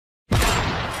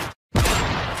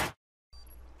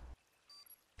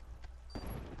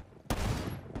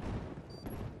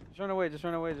run away, just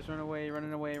run away, just run away,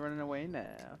 running away now.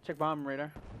 Check bomb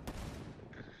radar.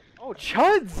 Oh,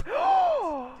 Chuds!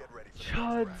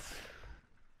 Chuds!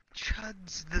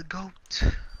 Chuds the goat.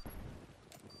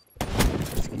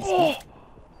 Oh!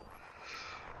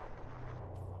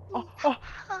 Oh!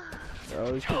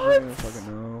 Bro, these kids don't even fucking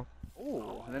know.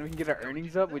 Oh, and then we can get our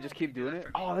earnings up, we just keep doing it.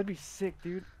 Oh, that'd be sick,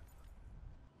 dude.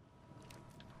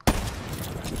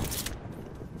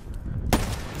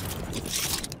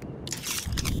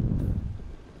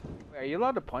 Wait, are you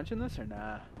allowed to punch in this or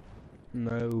nah?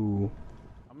 No.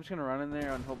 I'm just gonna run in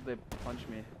there and hope they punch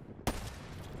me.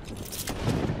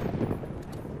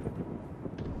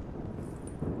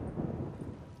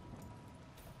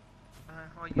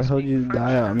 I told you to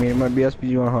die out. I mean, it might be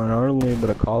SvG on only, but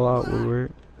a call out would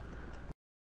work.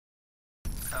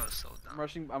 That was so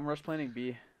dumb. I'm rush planning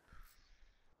B.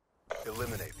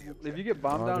 Eliminate the If you get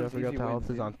bombed down, I it's forgot easy the health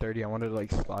wins, is on dude. 30. I wanted to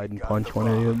like slide and punch one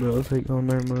of you, but I was like, oh,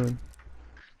 never mind.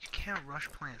 You can't rush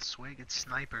plant Swig, it's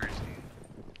snipers,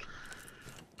 dude.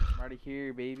 I'm already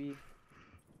here, baby.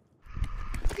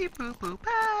 Beep boop boop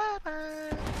ba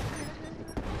ba.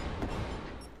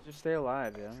 Just stay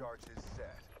alive, yeah. charge is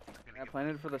set. I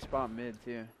planted for the spot mid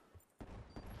too.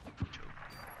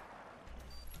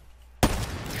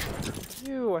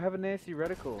 Ew, I have a nasty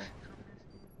reticle.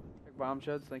 Check bomb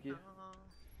Chuds, thank you.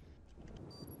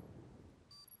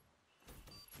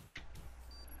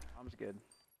 Bomb's good.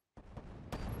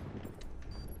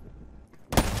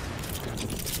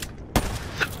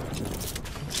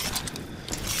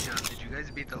 Yo, did you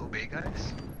guys beat the Obey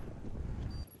guys?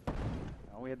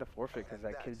 Oh, we had to forfeit because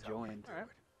that kid joined. Alright.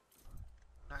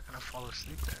 Not gonna fall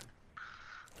asleep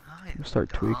then. Start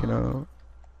tweaking out.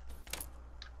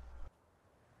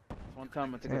 One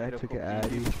time I took Yeah, a I hit of took an cocaine.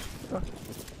 Addy.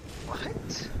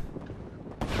 What?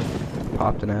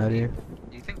 Popped an Addy. Do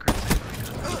you think Chris is really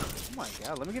good? Oh my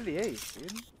god, let me get the ace,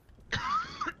 dude.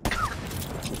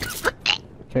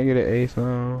 Can't get an ace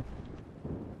now.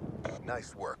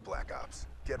 Nice work, Black Ops.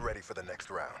 Get ready for the next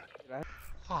round.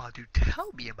 Oh, dude,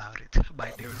 tell me about it, my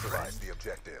dear Neutralize friend. the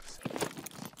objectives.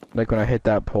 Like when I hit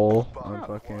that pole on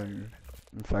fucking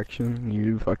infection,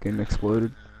 you fucking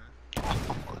exploded.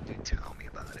 Oh, dude, tell me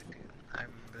about it, dude. I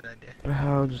remember that day. What the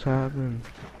hell just happened?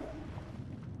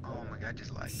 Oh my god, I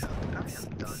just lagged out. I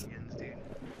am Dungeons,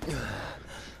 dude.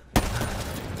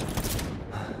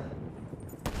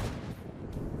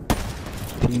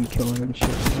 Team killing and shit.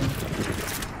 Man.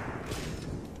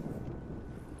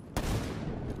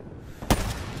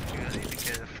 You guys need to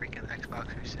get a freaking Xbox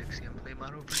 360 and play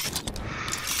Model Breeze.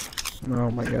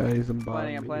 Oh my god, he's in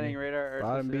bottom I'm B. planning radar. Or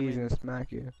Bottom B is assuming- gonna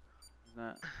smack you. He's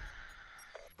not.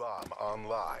 Bomb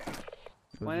online.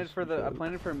 So Planted just for the. I go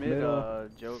planted for mid. middle.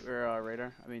 Joke or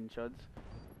radar. I mean Chuds.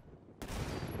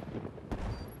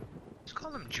 Just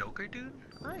call him Joker, dude.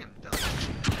 I am done.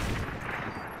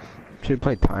 Should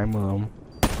play time with him.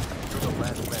 You're the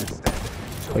last man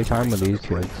standing. Play time with these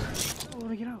kids. Oh, let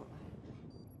me get out.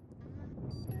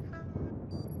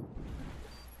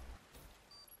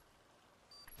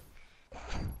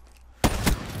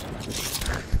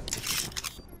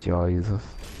 Jesus.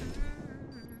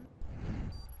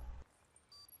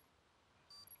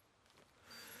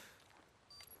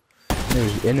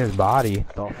 In his body.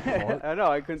 The fuck? I know,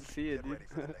 I couldn't see it, Get dude. ready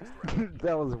for the next round.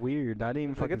 That was weird. I didn't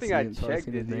even It's a fucking good thing see I it until I checked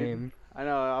seen it, his dude. name. I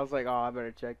know, I was like, oh, I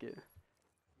better check it.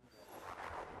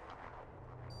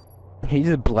 He's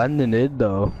just blending it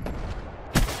though.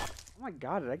 Oh my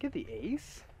god, did I get the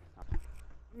ace?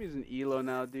 I'm using Elo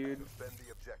now, dude. Defend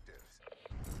the objectives.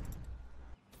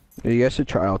 Yeah, you guys should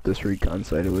try out this recon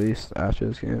site at least after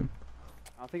this game.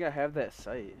 I don't think I have that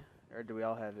site. Or do we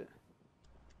all have it?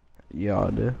 Yeah, I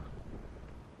do.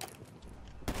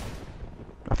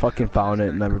 I fucking found it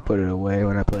and never put it away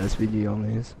when I play SvG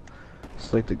only. It's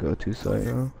like the go-to site,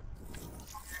 you know?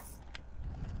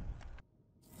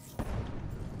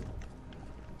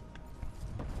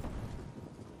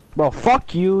 Well,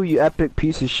 fuck you, you epic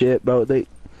piece of shit, bro. They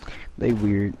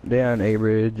weird. They on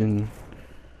A-Bridge and...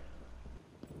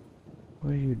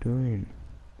 What are you doing?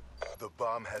 The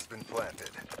bomb has been planted.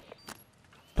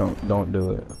 Don't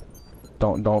do it.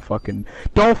 Don't fucking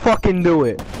do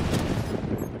it!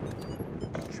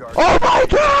 Charge Oh my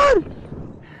god!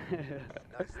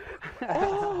 Nice work.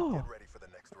 Oh! Get ready for the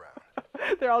next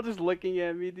round. They're all just looking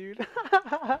at me, dude.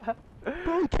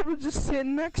 Bro, the kid was just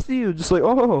sitting next to you, just like,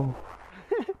 oh.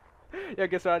 Yeah,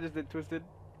 guess what I just did? Twisted.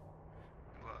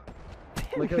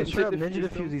 Like a straight up ninja Defused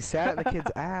defuse, him. he sat in the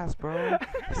kid's ass, bro.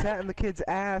 He sat in the kid's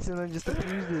ass and then just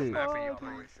defused it. Not for you, Oh,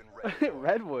 please. Operation Red.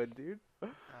 Redwood, dude. Oh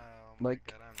my Like-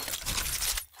 god,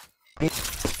 I'm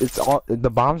It's all, the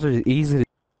bombs are easy to,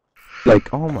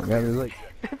 like, oh my god, there's like,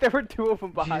 There were two of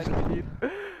them behind me,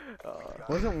 dude.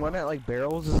 Wasn't one at like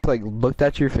barrels just like looked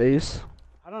at your face?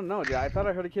 I don't know, dude. I thought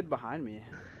I heard a kid behind me.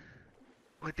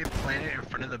 Wait, they planted in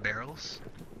front of the barrels?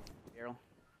 Barrel.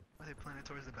 Or they planted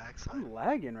towards the backside? I'm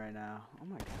lagging right now. Oh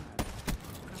my god.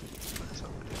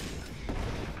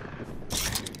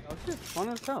 That was just fun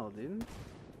as hell, dude.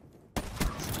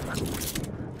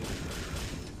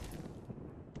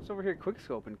 It's over here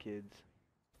quickscoping kids.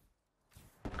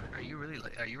 Are you really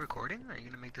are you recording? Are you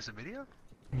gonna make this a video?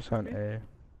 He's on A.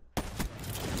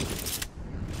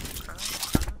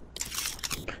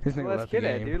 This nigga Well, left let's the get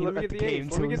it, game. dude. He Let me left get the the game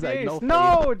ace. Let too. me get He's the like, ace.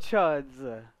 no, No,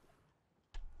 Chuds.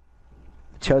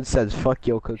 Chud says, "Fuck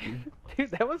your cookie."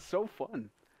 Dude, that was so fun.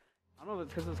 I don't know if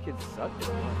it's because those kids sucked.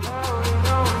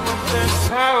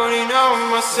 I already know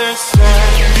my sense.